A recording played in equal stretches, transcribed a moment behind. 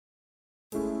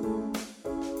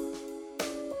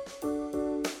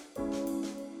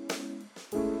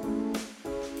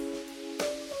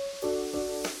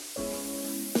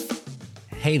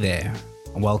Hey there,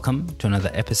 and welcome to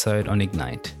another episode on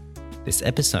Ignite. This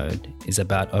episode is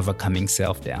about overcoming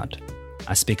self-doubt.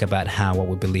 I speak about how what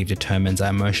we believe determines our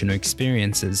emotional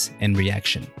experiences and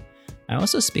reaction. I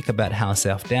also speak about how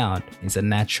self-doubt is a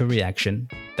natural reaction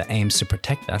that aims to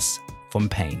protect us from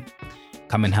pain.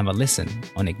 Come and have a listen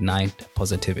on Ignite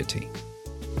Positivity.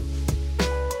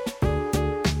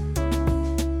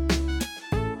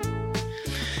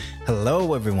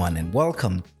 Hello everyone and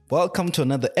welcome to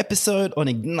another episode on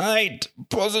Ignite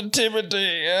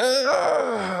Positivity.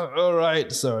 All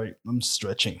right, sorry, I'm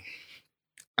stretching.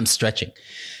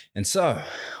 And so,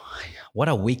 what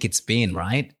a week it's been,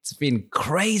 right? It's been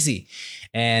crazy.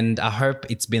 And I hope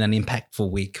it's been an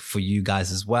impactful week for you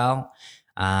guys as well.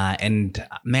 And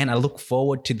man, I look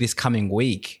forward to this coming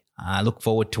week. I look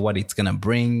forward to what it's going to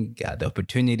bring, the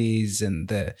opportunities and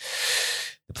the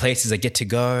places I get to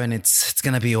go, and it's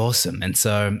going to be awesome. And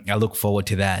so I look forward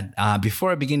to that.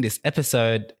 Before I begin this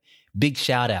episode, big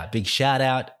shout out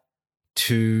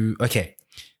to,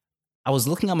 I was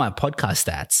looking at my podcast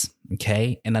stats,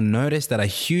 and I noticed that a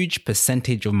huge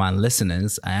percentage of my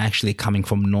listeners are actually coming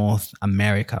from North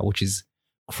America, which is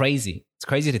crazy. It's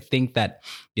crazy to think that,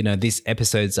 these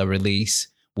episodes are released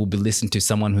will be listened to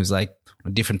someone who's like a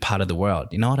different part of the world.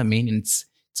 You know what I mean? And it's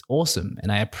awesome.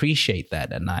 And I appreciate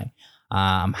that. And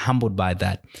I'm humbled by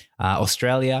that.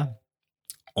 Australia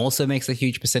also makes a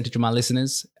huge percentage of my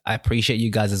listeners. I appreciate you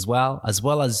guys as well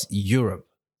as Europe.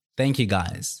 Thank you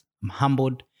guys. I'm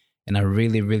humbled and I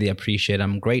really, really appreciate it.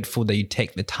 I'm grateful that you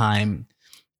take the time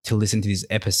to listen to these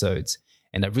episodes.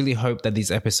 And I really hope that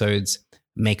these episodes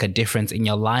make a difference in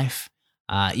your life.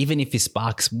 Even if it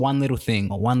sparks one little thing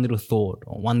or one little thought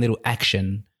or one little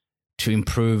action to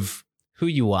improve who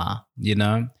you are,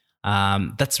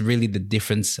 that's really the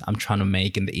difference I'm trying to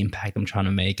make and the impact I'm trying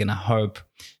to make. And I hope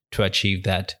to achieve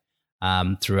that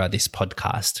throughout this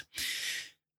podcast.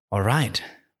 All right.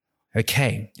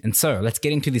 Okay. And so let's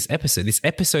get into this episode. This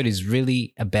episode is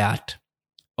really about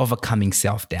overcoming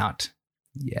self-doubt.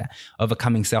 Yeah.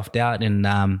 Overcoming self-doubt.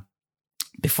 And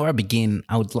before I begin,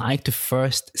 I would like to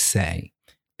first say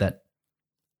that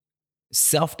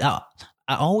self-doubt,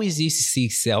 I always used to see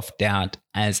self-doubt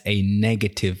as a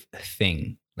negative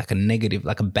thing. Like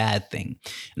a bad thing.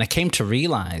 And I came to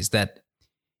realize that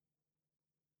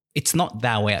it's not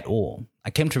that way at all.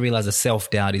 I came to realize that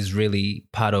self-doubt is really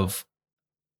part of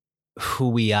who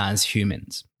we are as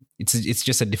humans. It's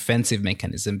just a defensive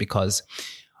mechanism because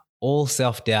all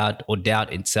self-doubt or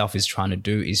doubt itself is trying to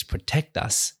do is protect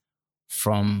us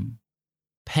from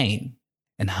pain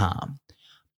and harm.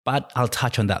 But I'll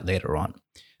touch on that later on.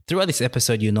 Throughout this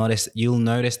episode, you'll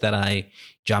notice that I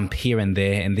jump here and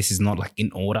there, and this is not like in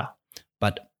order,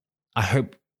 but I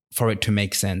hope for it to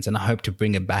make sense, and I hope to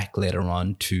bring it back later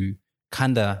on to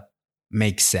kind of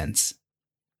make sense.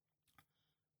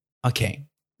 Okay,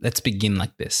 let's begin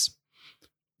like this.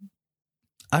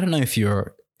 I don't know if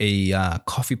you're a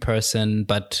coffee person,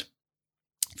 but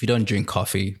if you don't drink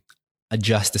coffee,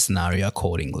 adjust the scenario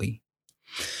accordingly.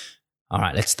 All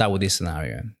right, let's start with this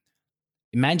scenario.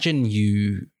 Imagine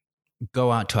you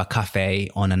go out to a cafe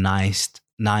on a nice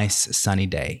sunny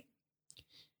day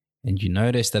and you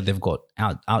notice that they've got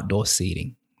outdoor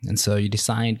seating. And so you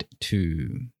decide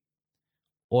to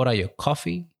order your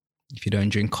coffee. If you don't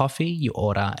drink coffee, you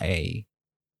order a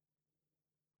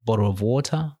bottle of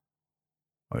water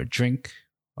or a drink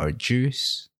or a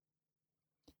juice,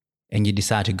 and you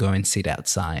decide to go and sit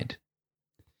outside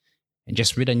and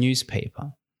just read a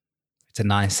newspaper. It's a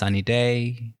nice sunny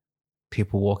day.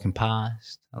 People walking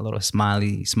past, a lot of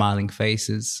smiling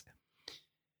faces.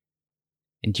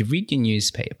 And you read your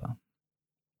newspaper.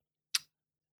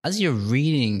 As you're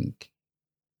reading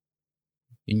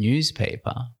your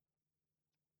newspaper,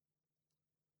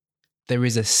 there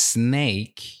is a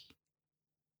snake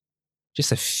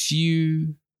just a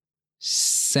few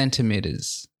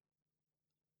centimeters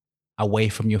away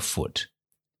from your foot,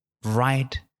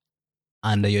 right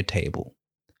under your table.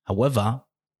 However,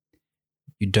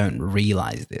 you don't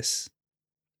realize this,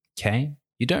 okay?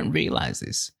 You don't realize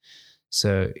this.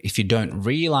 So if you don't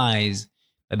realize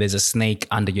that there's a snake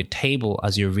under your table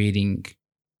as you're reading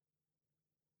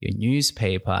your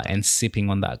newspaper and sipping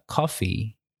on that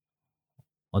coffee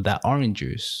or that orange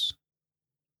juice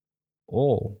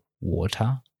or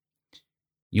water,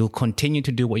 you'll continue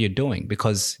to do what you're doing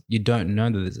because you don't know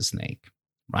that there's a snake,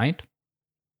 right?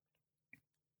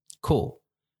 Cool.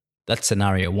 That's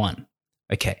scenario one.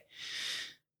 Okay.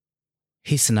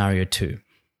 Here's scenario two.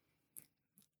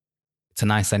 It's a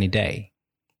nice sunny day.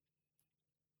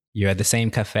 You're at the same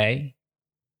cafe,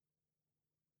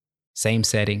 same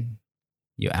setting,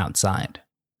 you're outside,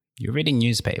 you're reading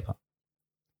newspaper.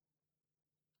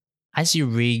 as you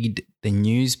read the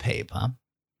newspaper,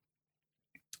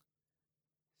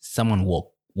 someone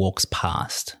walks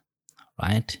past,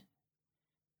 right?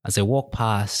 As they walk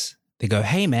past, they go,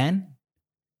 "Hey, man,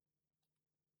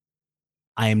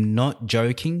 I am not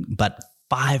joking, but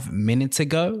 5 minutes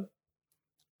ago,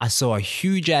 I saw a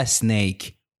huge ass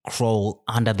snake crawl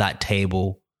under that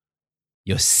table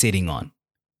you're sitting on."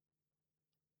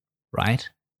 Right?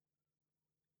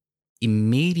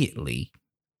 Immediately,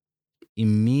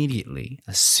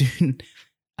 as soon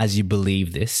as you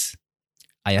believe this,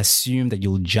 I assume that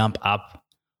you'll jump up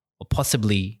or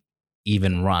possibly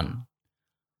even run.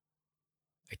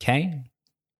 Okay?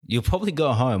 You'll probably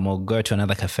go home or go to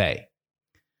another cafe.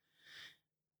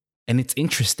 And it's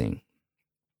interesting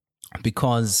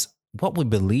because what we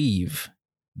believe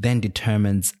then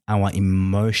determines our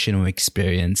emotional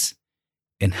experience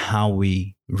and how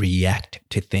we react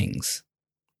to things,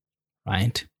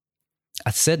 right?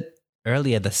 I said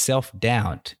earlier that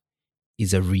self-doubt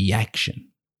is a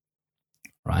reaction,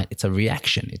 right? It's a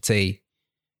reaction. It's a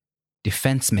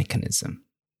defense mechanism,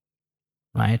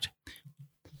 right?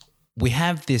 We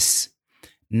have this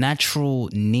natural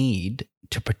need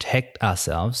to protect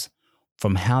ourselves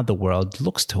from how the world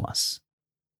looks to us.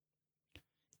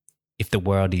 If the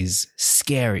world is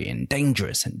scary and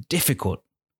dangerous and difficult,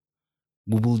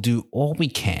 we will do all we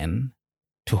can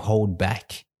to hold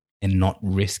back and not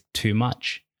risk too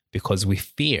much because we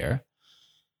fear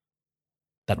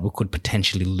that we could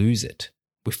potentially lose it.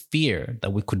 We fear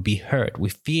that we could be hurt. We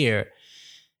fear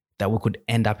that we could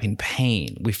end up in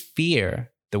pain. We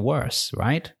fear the worst,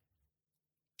 right?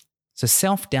 So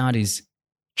self-doubt is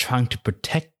trying to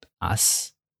protect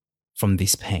us from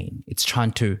this pain. It's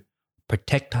trying to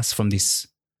protect us from this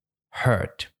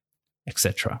hurt,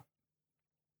 etc.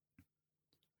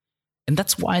 And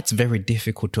that's why it's very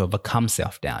difficult to overcome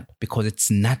self-doubt, because it's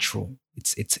natural.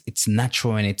 It's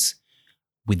natural and it's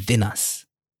within us,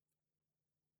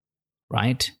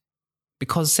 right?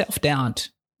 Because self-doubt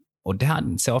or doubt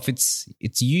in self, it's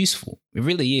useful. It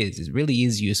really is. It really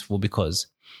is useful because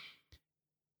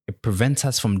it prevents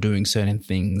us from doing certain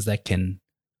things that can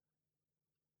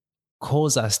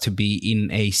cause us to be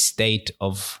in a state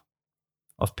of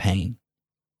pain.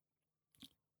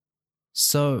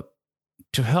 So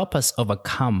to help us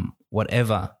overcome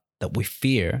whatever that we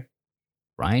fear,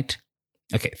 right?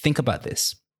 Okay, think about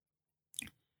this.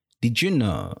 Did you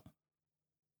know,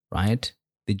 right?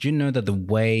 Did you know that the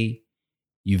way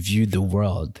you view the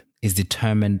world is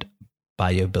determined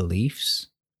by your beliefs?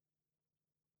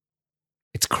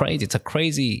 It's crazy. It's a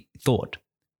crazy thought,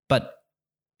 but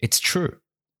it's true.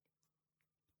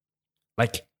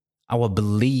 Like our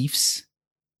beliefs,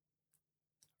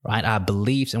 right? Our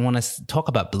beliefs. And when I talk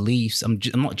about beliefs, I'm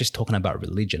not just talking about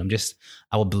religion. I'm just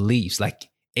our beliefs, like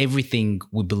everything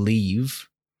we believe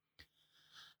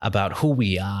about who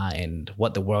we are and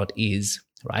what the world is,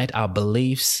 right? Our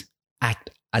beliefs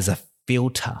act as a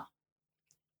filter,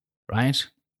 right?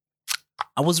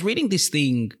 I was reading this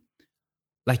thing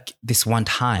like this one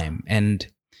time, and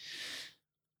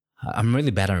I'm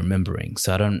really bad at remembering,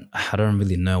 so I don't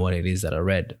really know what it is that I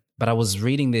read. But I was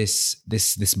reading this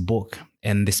book,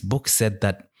 and this book said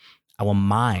that our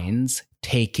minds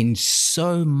take in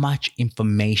so much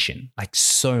information, like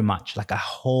so much, like a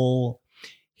whole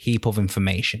heap of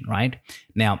information, right?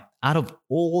 Now, out of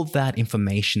all that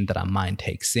information that our mind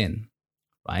takes in,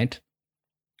 right,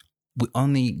 we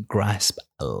only grasp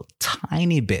a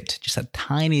tiny bit, just a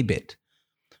tiny bit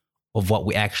of what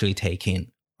we actually take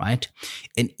in, right?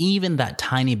 And even that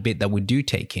tiny bit that we do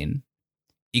take in,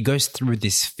 it goes through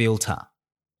this filter.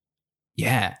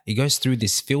 Yeah, it goes through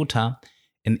this filter,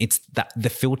 and it's the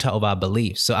filter of our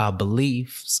beliefs. So our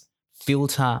beliefs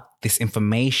filter this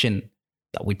information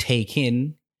that we take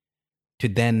in to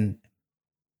then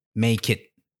make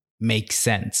it make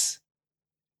sense.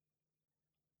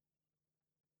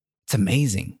 It's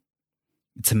amazing.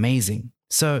 It's amazing.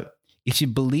 So if you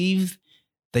believe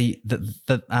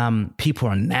that people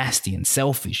are nasty and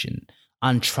selfish and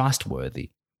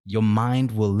untrustworthy, your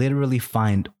mind will literally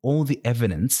find all the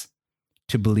evidence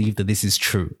to believe that this is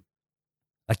true.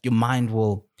 Like your mind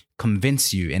will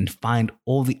convince you and find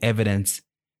all the evidence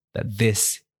that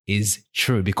this is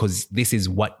true because this is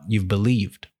what you've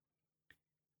believed.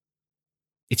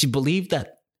 If you believe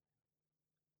that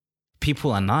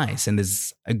people are nice and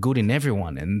there's a good in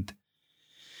everyone and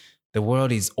the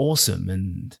world is awesome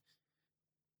and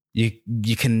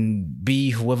you can be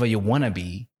whoever you want to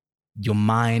be, your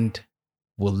mind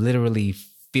will literally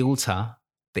filter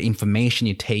the information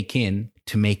you take in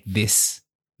to make this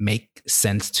make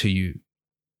sense to you.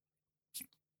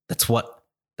 That's what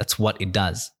it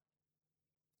does.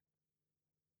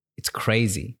 It's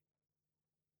crazy.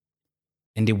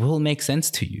 and it will make sense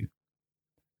to you.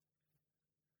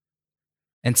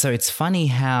 And so it's funny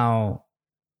how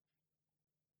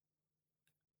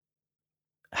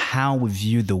we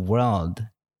view the world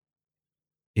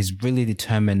is really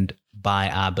determined by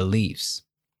our beliefs,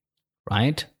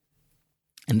 right?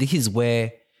 And this is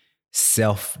where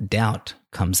self-doubt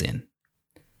comes in.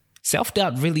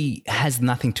 Self-doubt really has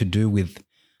nothing to do with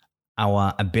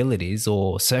our abilities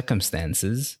or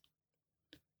circumstances.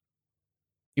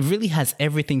 It really has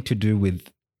everything to do with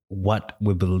what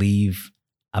we believe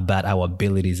about our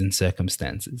abilities and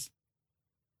circumstances.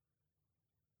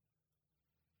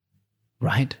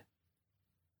 Right?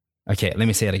 Okay, let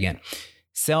me say it again.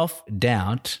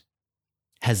 Self-doubt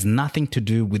has nothing to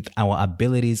do with our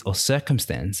abilities or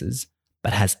circumstances,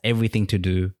 but has everything to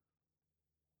do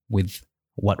with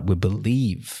what we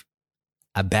believe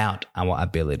about our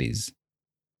abilities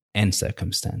and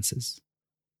circumstances.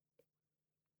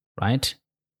 Right?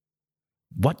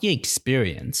 What you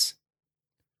experience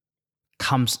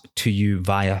comes to you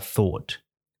via thought,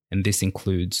 and this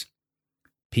includes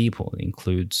people,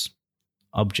 includes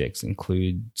objects,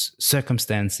 includes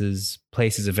circumstances,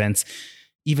 places, events,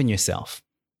 even yourself.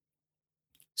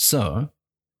 So,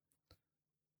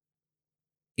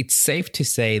 it's safe to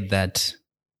say that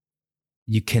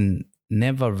you can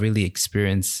never really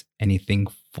experience anything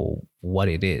for what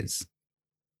it is.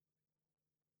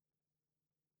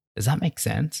 Does that make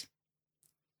sense?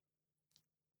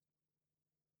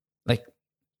 Like,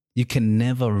 you can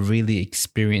never really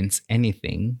experience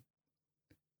anything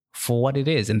for what it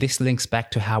is. And this links back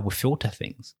to how we filter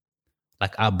things.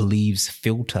 Like, our beliefs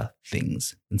filter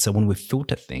things. And so when we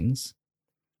filter things,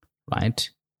 right,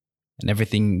 and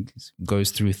everything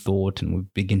goes through thought and we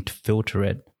begin to filter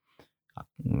it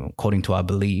according to our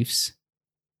beliefs,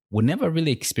 we'll never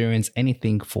really experience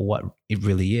anything for what it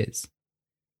really is.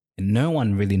 And no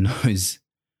one really knows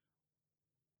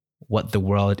what the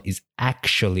world is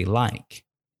actually like.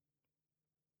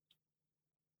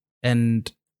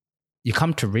 And you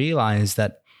come to realize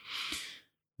that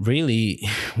really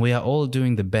we are all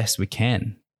doing the best we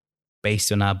can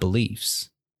based on our beliefs.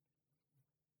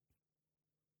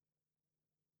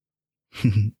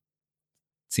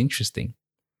 It's interesting.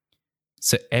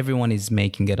 So everyone is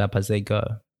making it up as they go.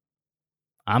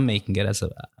 I'm making it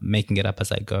up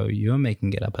as I go. You're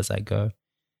making it up as I go.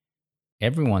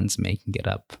 Everyone's making it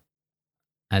up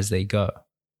as they go.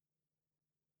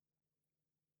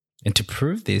 And to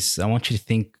prove this, I want you to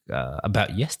think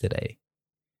about yesterday.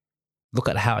 Look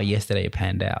at how yesterday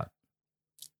panned out.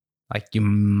 Like, you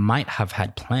might have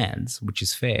had plans, which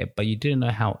is fair, but you didn't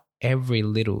know how every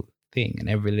little thing and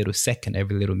every little second,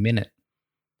 every little minute,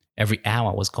 every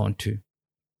hour was going to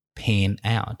pan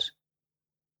out.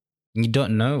 And you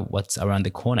don't know what's around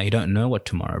the corner. You don't know what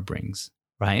tomorrow brings,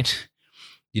 right?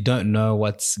 You don't know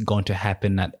what's going to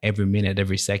happen at every minute,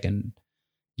 every second.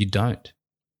 You don't.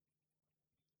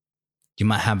 You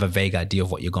might have a vague idea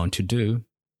of what you're going to do.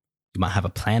 You might have a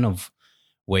plan of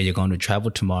where you're going to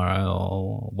travel tomorrow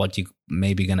or what you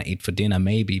may be going to eat for dinner,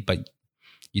 maybe, but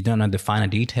you don't know the finer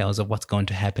details of what's going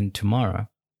to happen tomorrow,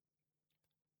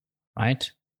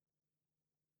 right?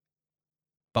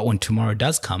 But when tomorrow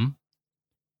does come,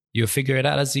 you'll figure it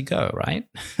out as you go, right?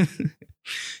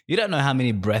 You don't know how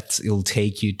many breaths it'll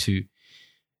take you to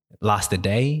last a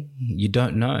day. You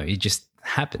don't know. It just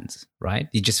happens, right?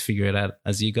 You just figure it out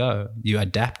as you go. You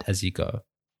adapt as you go.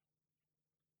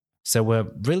 So we're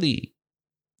really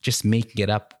just making it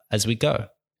up as we go,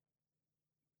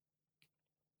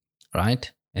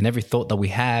 right? And every thought that we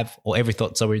have, or every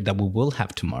thought, sorry, that we will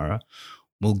have tomorrow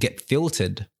will get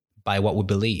filtered by what we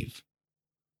believe.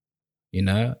 You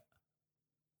know,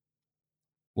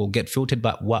 will get filtered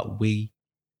by what we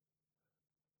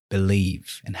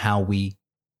believe and how we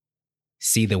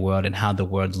see the world and how the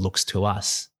world looks to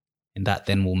us. And that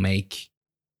then will make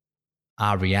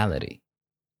our reality.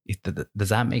 Does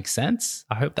that make sense?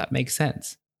 I hope that makes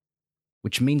sense.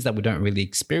 Which means that we don't really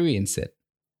experience it.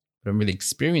 We don't really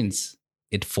experience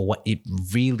it for what it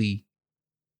really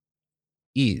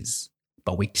is,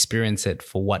 but we experience it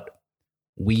for what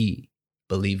we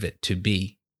believe it to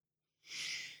be.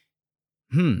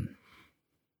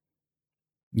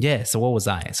 Yeah, so what was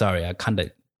I? Sorry, I kind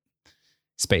of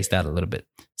spaced out a little bit.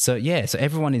 So yeah, so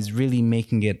everyone is really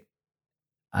making it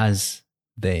as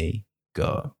they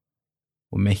go.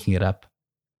 We're making it up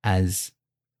as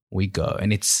we go.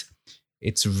 And it's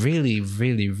really,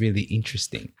 really, really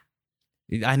interesting.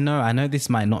 I know this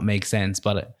might not make sense,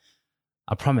 but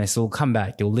I promise it'll come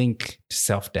back. It'll link to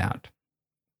self-doubt.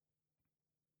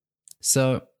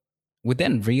 So we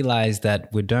then realize that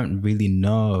we don't really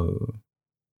know,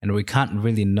 and we can't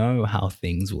really know how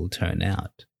things will turn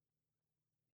out.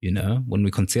 when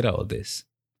we consider all this.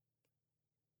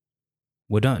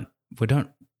 We don't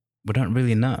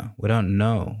really know. We don't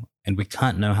know. And we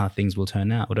can't know how things will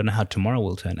turn out. We don't know how tomorrow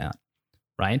will turn out,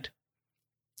 right?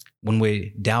 When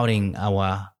we're doubting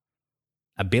our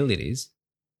abilities,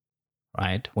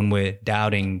 right? When we're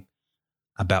doubting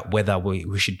about whether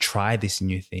we should try this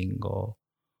new thing, or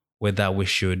whether we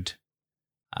should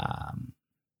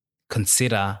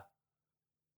consider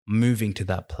moving to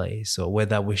that place, or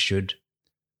whether we should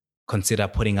consider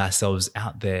putting ourselves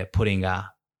out there, putting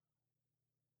our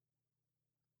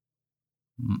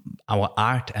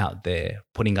art out there,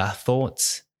 putting our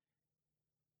thoughts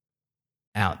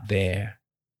out there.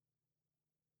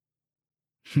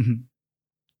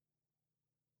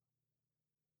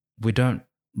 We don't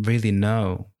really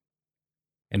know,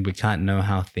 and we can't know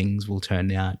how things will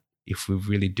turn out if we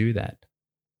really do that.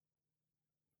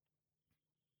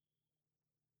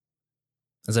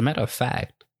 As a matter of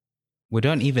fact, we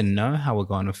don't even know how we're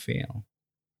going to feel.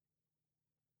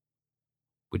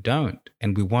 We don't,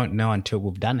 and we won't know until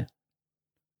we've done it.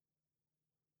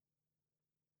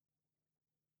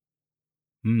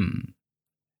 And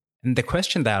the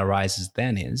question that arises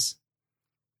then is,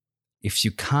 if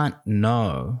you can't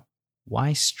know,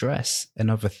 why stress and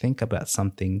overthink about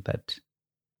something that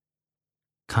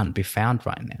can't be found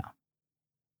right now?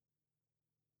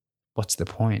 What's the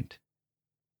point?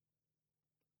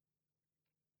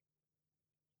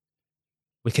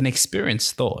 We can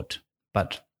experience thought,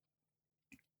 but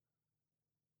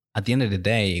at the end of the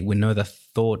day, we know that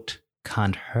thought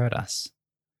can't hurt us.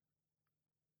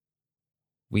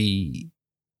 We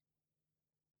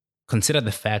consider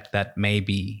the fact that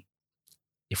maybe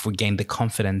if we gain the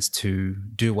confidence to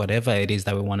do whatever it is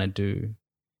that we want to do,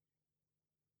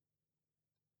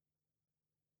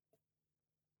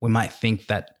 we might think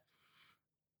that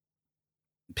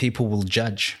people will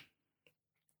judge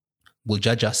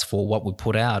us for what we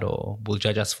put out, or will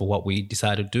judge us for what we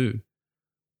decide to do.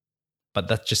 But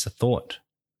that's just a thought.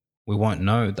 We won't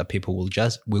know that people will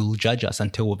judge us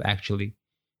until we've actually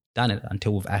done it,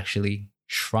 until we've actually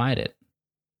tried it.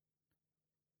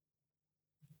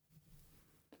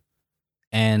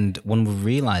 And when we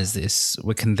realize this,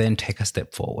 we can then take a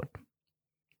step forward,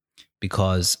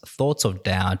 because thoughts of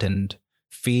doubt and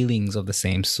feelings of the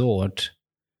same sort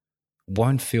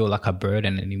won't feel like a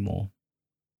burden anymore.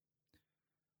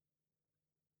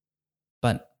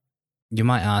 But you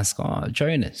might ask, oh,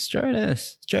 Jonas,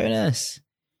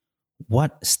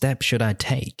 what step should I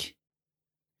take?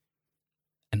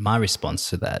 And my response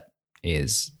to that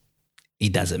is,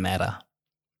 it doesn't matter.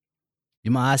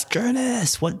 You might ask,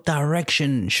 Jonas, what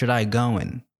direction should I go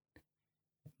in?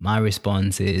 My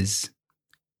response is,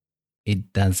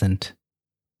 it doesn't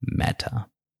matter.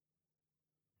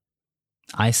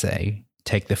 I say,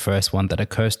 take the first one that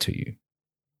occurs to you.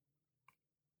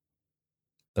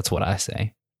 That's what I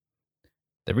say.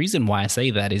 The reason why I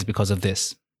say that is because of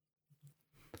this.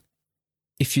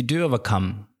 If you do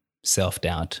overcome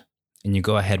self-doubt and you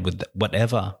go ahead with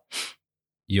whatever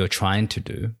you're trying to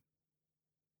do,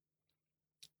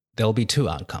 there'll be two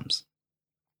outcomes.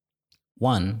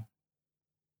 One,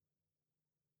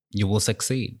 you will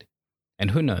succeed.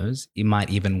 And who knows, it might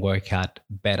even work out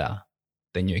better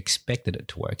than you expected it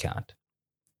to work out.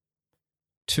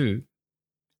 Two,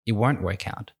 it won't work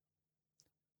out.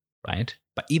 Right?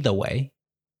 But either way,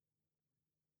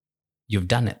 you've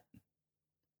done it.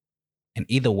 And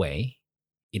either way,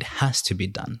 it has to be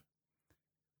done.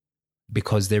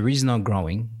 Because there is no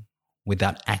growing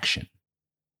without action.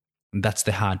 And that's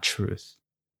the hard truth.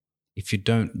 If you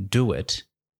don't do it,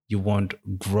 you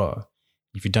won't grow.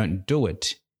 If you don't do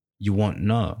it, you won't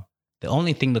know. The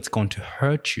only thing that's going to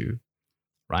hurt you,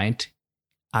 right,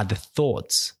 are the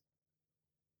thoughts.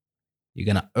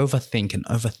 You're going to overthink and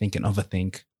overthink and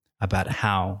overthink about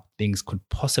how things could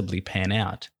possibly pan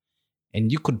out.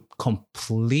 And you could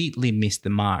completely miss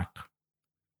the mark.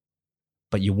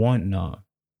 But you won't know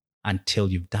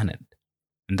until you've done it.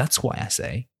 And that's why I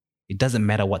say, it doesn't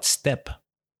matter what step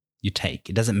you take.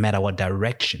 It doesn't matter what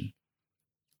direction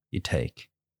you take.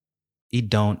 It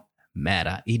don't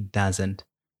matter. It doesn't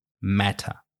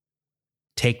matter.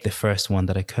 Take the first one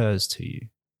that occurs to you.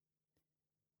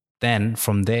 Then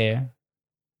from there,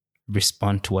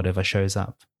 respond to whatever shows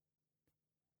up.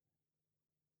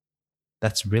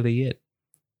 That's really it.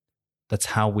 That's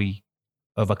how we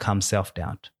overcome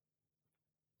self-doubt.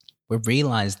 We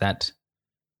realize that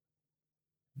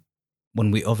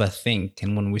when we overthink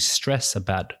and when we stress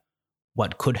about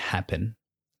what could happen,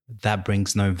 that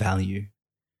brings no value.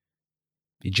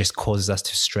 It just causes us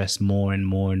to stress more and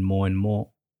more and more and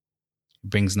more. It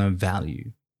brings no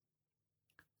value.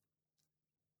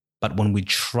 But when we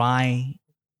try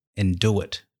and do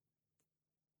it,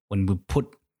 when we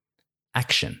put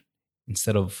action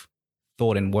instead of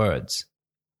thought and words,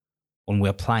 when we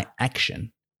apply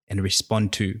action and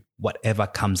respond to whatever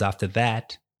comes after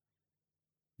that,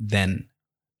 then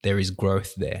there is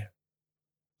growth there.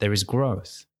 There is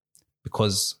growth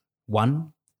because,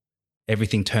 one,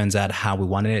 everything turns out how we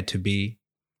wanted it to be,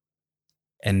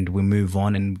 and we move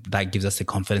on, and that gives us the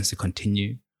confidence to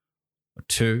continue. Or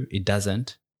two, it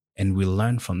doesn't, and we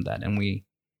learn from that, and we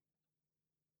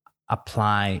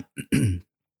apply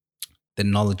the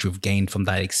knowledge we've gained from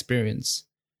that experience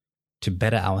to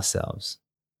better ourselves.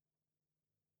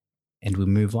 And we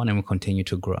move on and we continue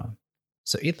to grow.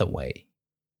 So either way,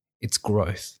 it's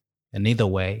growth. And either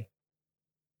way,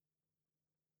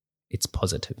 it's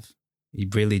positive.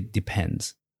 It really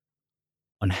depends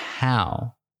on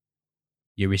how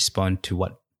you respond to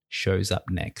what shows up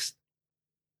next.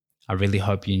 I really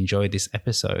hope you enjoyed this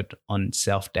episode on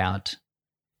self-doubt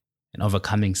and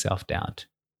overcoming self-doubt.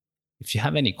 If you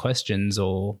have any questions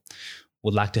or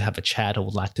would like to have a chat or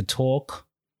would like to talk,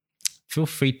 feel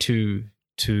free to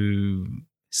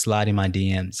slide in my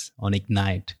DMs on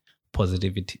Ignite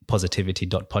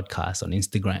positivity.podcast on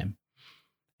Instagram.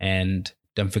 And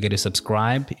don't forget to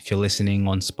subscribe if you're listening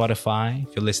on Spotify,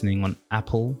 if you're listening on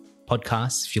Apple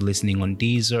Podcasts, if you're listening on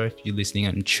Deezer, if you're listening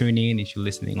on TuneIn, if you're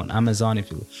listening on Amazon,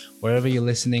 wherever you're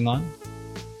listening on,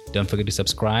 don't forget to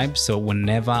subscribe. So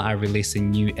whenever I release a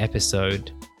new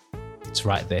episode, it's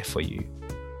right there for you.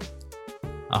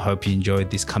 I hope you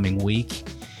enjoyed this coming week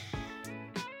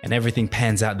and everything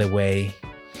pans out the way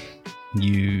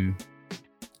you'd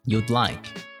like,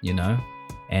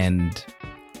 and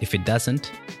if it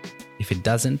doesn't,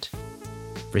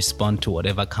 respond to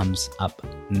whatever comes up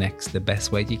next the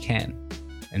best way you can.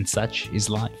 And such is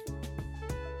life.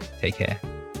 Take care.